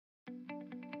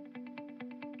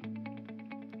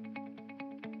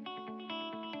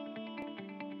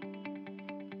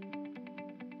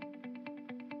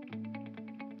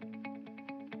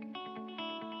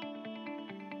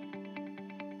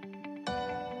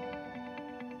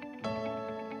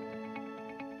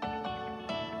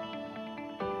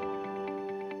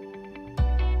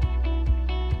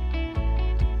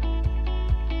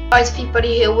Guys,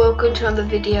 everybody here, welcome to another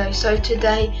video. So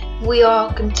today we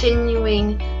are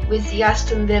continuing with the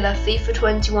Aston Villa FIFA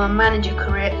 21 manager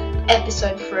career,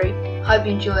 episode 3. Hope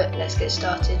you enjoy it. Let's get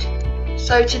started.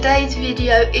 So today's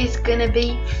video is going to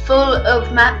be full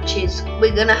of matches.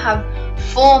 We're going to have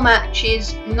 4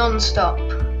 matches non-stop.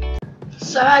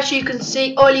 So as you can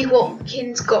see, Ollie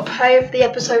Watkins got player of the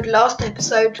episode last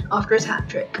episode after his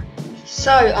hat-trick.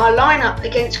 So our lineup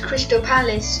against Crystal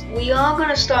Palace, we are going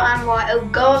to start Anwar El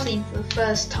Ghazi for the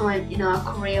first time in our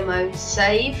career mode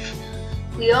save.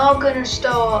 We are going to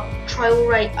start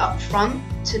Traore up front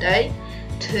today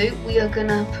too. We are going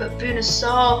to put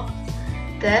Bunasar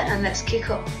there and let's kick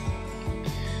off.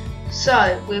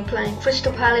 So we're playing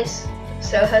Crystal Palace,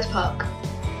 Selhurst Park.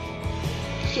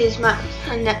 Here's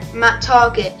Matt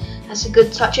Target. That's a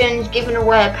good touch in. He's given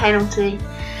away a penalty.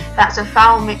 That's a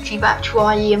foul. Michy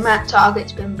Batshuayi and Matt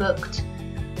Target's been booked.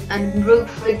 And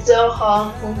Wilfried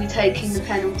Zaha will be taking the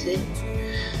penalty.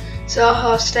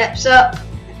 Zaha steps up.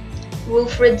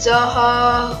 Wilfried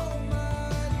Zaha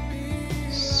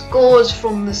scores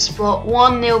from the spot.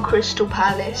 1-0 Crystal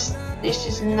Palace. This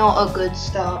is not a good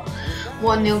start.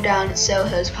 1-0 down at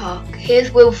Selhurst Park. Here's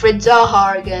Wilfried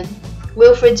Zaha again.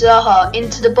 Wilfried Zaha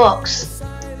into the box.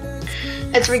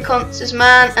 Ezri Konsa's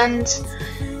man, and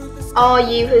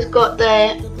RU has got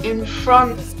there in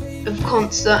front of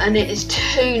Konsa, and it is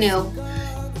 2-0.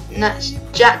 And that's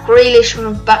Jack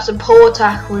Grealish, that's a poor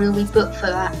tackle, and he'll be booked for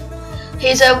that.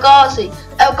 Here's El Ghazi.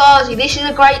 El Ghazi, this is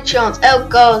a great chance. El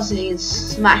Ghazi has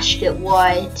smashed it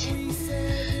wide.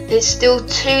 It's still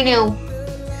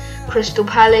 2-0 Crystal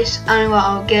Palace, and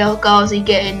El Ghazi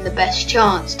getting the best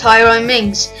chance. Tyrone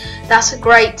Mings, that's a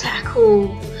great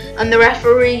tackle, and the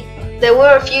referee, there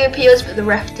were a few appeals but the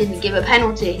ref didn't give a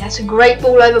penalty. That's a great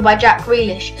ball over by Jack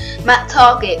Grealish. Matt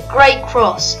Target, great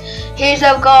cross. Here's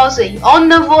El Ghazi on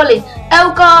the volley.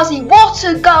 El Ghazi, what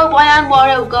a goal by Anwar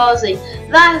El Ghazi.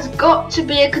 That has got to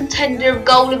be a contender of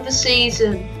goal of the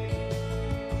season.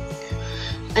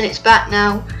 And it's back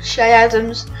now. Shay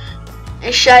Adams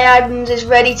is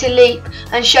ready to leap,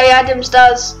 and Shay Adams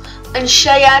does, and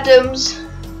Shay Adams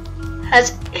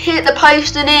has hit the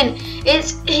post and in.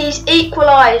 He's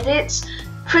equalised. It's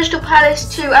Crystal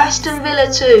Palace 2, Aston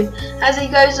Villa 2, as he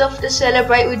goes off to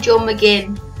celebrate with John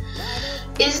McGinn.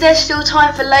 Is there still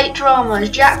time for late drama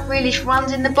as Jack Grealish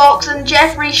runs in the box and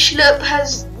Jeffrey Schlupp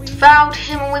has fouled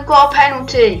him and we've got a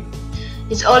penalty?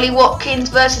 It's Ollie Watkins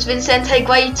versus Vicente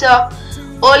Guaita.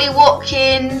 Ollie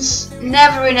Watkins,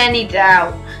 never in any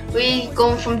doubt. We've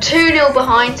gone from 2-0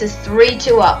 behind to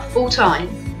 3-2 up, full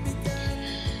time.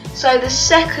 So the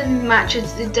second match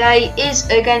of the day is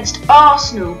against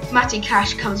Arsenal. Matty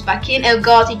Cash comes back in, El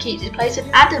Ghazi keeps his place, and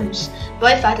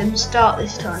both Adams start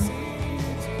this time.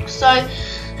 So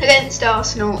against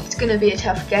Arsenal, it's going to be a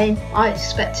tough game. I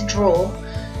expect to draw.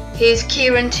 Here's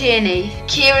Kieran Tierney.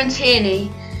 Kieran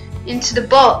Tierney into the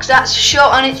box. That's a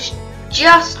shot and it's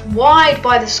just wide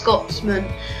by the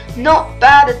Scotsman. Not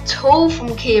bad at all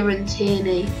from Kieran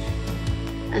Tierney.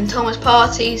 And Thomas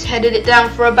Partey's headed it down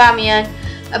for Aubameyang.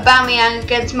 Aubameyang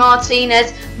against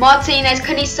Martinez. Martinez,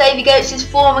 can he save against his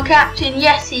former captain?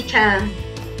 Yes, he can.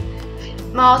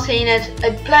 Martinez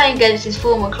playing against his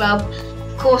former club.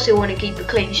 Of course he'll want to keep a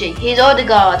clean sheet. Here's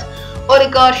Odegaard.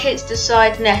 Odegaard hits the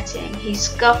side netting. He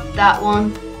scuffed that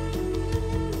one.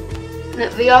 And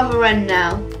at the other end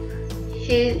now,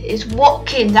 here is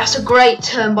Watkins. That's a great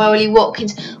turn by Ollie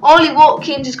Watkins. Ollie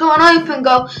Watkins has got an open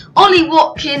goal. Ollie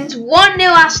Watkins, 1-0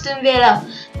 Aston Villa.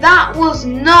 That was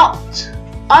not...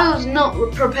 I was not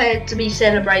prepared to be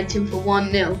celebrating for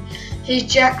 1-0. Here's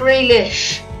Jack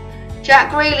Grealish. Jack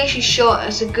Grealish's shot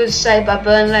is a good save by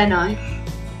Bern Leno.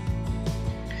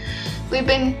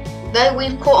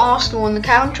 We've caught Arsenal on the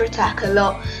counter-attack a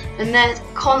lot. And there's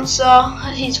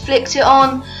Konsa, he's flicked it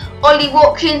on. Ollie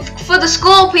Watkins for the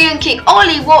scorpion kick.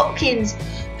 Ollie Watkins.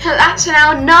 That's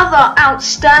now another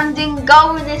outstanding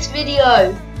goal in this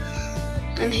video.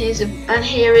 And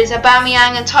here is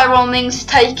Aubameyang, and Tyrone Mings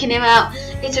taking him out.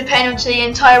 It's a penalty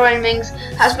and Tyrone Mings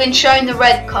has been shown the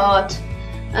red card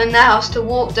and now has to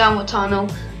walk down the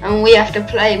tunnel and we have to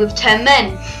play with 10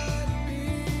 men.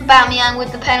 Aubameyang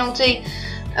with the penalty.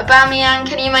 Aubameyang,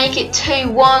 can he make it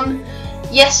 2-1?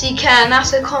 Yes he can.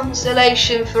 That's a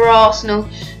consolation for Arsenal.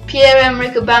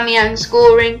 Pierre-Emerick Aubameyang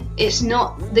scoring.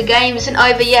 The game isn't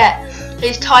over yet.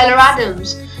 Here's Tyler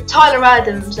Adams. Tyler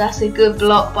Adams, that's a good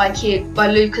block by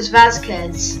Lucas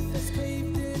Vazquez.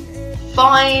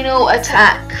 Final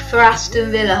attack for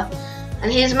Aston Villa.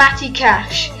 And here's Matty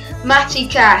Cash. Matty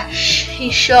Cash,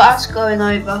 his shot's going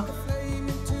over.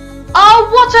 Oh,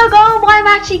 what a goal by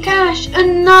Matty Cash!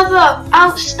 Another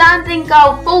outstanding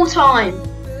goal, full time.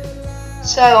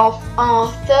 So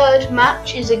our third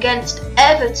match is against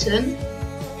Everton,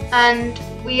 and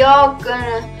we are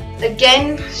gonna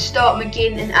again start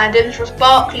McGinn and Adams. Ross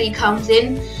Barkley comes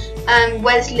in, and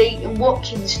Wesley and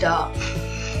Watkins start.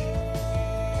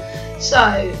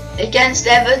 So against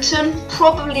Everton,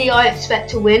 probably I expect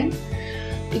to win,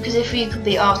 because if you can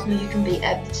beat Arsenal, you can beat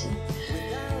Everton.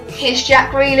 Here's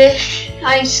Jack Grealish,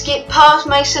 and he skipped past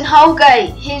Mason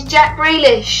Holgate. Here's Jack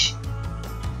Grealish,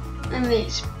 and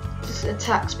this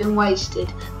attack's been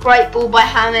wasted. Great ball by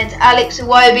Hamed. Alex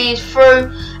Iwobi is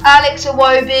through. Alex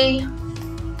Iwobi,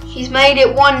 he's made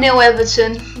it 1-0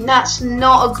 Everton. That's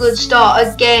not a good start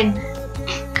again.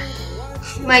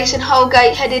 Mason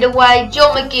Holgate headed away.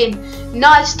 John McGinn,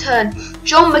 nice turn.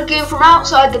 John McGinn from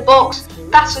outside the box.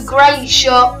 That's a great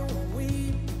shot,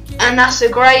 and that's a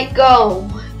great goal.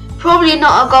 Probably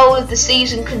not a goal of the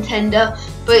season contender,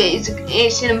 but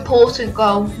it's an important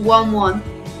goal. 1-1.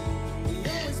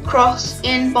 Cross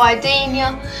in by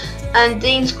Dina, and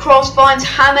Dean's cross finds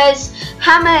James.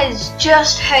 James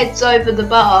just heads over the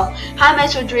bar.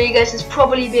 James Rodriguez has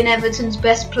probably been Everton's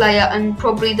best player and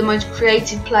probably the most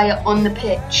creative player on the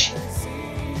pitch.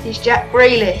 Here's Jack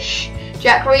Grealish.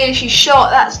 Jack Grealish's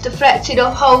shot, that's deflected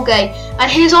off Holgate, and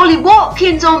here's Ollie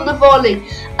Watkins on the volley.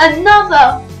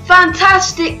 Another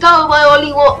fantastic goal by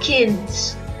Ollie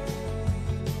Watkins.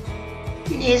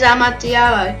 Here's Amad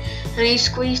Diallo, and he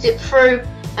squeezed it through.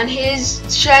 And here's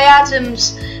Shay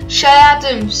Adams. Shay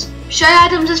Adams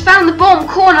has found the bottom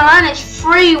corner, and it's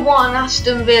 3-1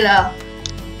 Aston Villa.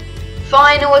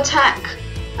 Final attack,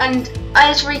 and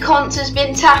Ezri Konsa has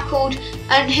been tackled,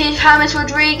 and here's James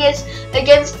Rodriguez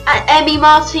against Emi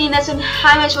Martinez, and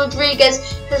James Rodriguez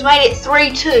has made it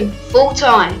 3-2 full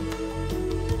time.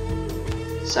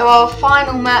 So our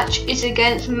final match is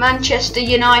against Manchester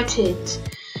United.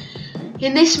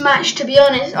 In this match, to be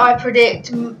honest, I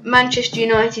predict Manchester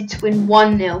United to win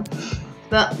 1-0.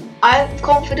 But I'm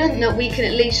confident that we can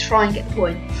at least try and get a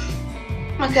point.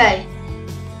 Okay,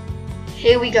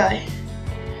 here we go.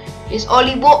 Here's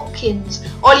Ollie Watkins.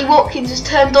 Ollie Watkins has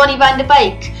turned Donny van de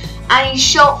Beek, and he's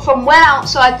shot from well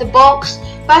outside the box.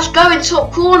 That's going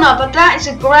top corner, but that is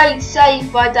a great save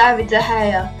by David De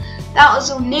Gea. That was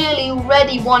nearly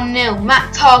already 1-0.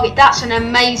 Matt Target, that's an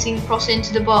amazing cross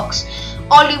into the box.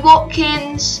 Ollie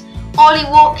Watkins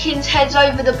heads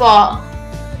over the bar.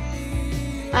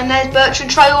 And there's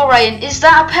Bertrand Traore in. Is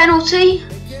that a penalty?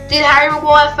 Did Harry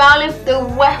Maguire foul him? The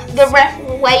ref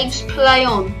waves play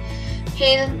on.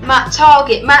 Here's Matt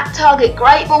Target.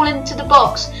 Great ball into the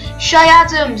box. Shay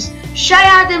Adams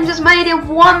has made it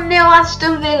 1-0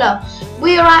 Aston Villa.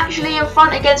 We are actually in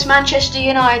front against Manchester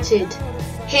United.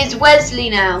 Here's Wesley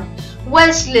now.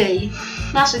 Wesley,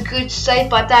 that's a good save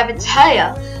by David De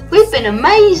Gea. We've been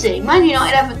amazing. Man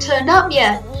United haven't turned up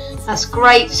yet. That's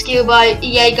great skill by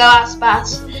Diego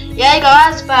Aspas.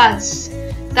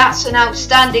 That's an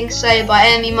outstanding save by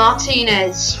Emi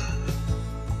Martinez.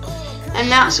 And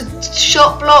that's a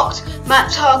shot blocked.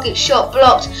 Matt Target's shot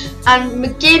blocked. And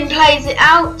McGinn plays it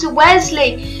out to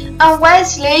Wesley. And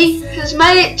Wesley has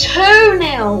made it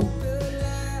 2-0.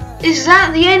 Is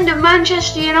that the end of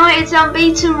Manchester United's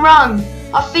unbeaten run?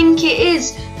 I think it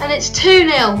is, and it's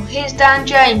 2-0. Here's Dan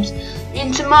James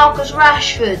into Marcus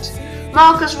Rashford.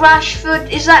 Marcus Rashford,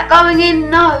 is that going in?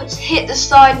 No, it's hit the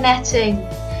side netting.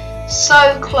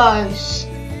 So close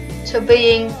to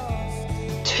being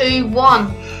 2-1.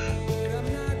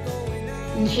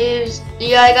 And here's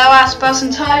Diego Aspas,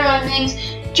 and Tyrone Mings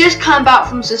just come back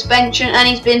from suspension, and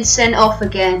he's been sent off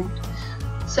again.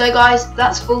 So guys,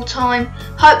 that's full time.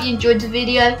 Hope you enjoyed the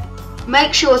video.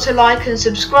 Make sure to like and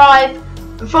subscribe.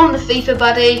 And from the FIFA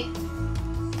Buddy,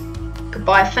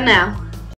 goodbye for now.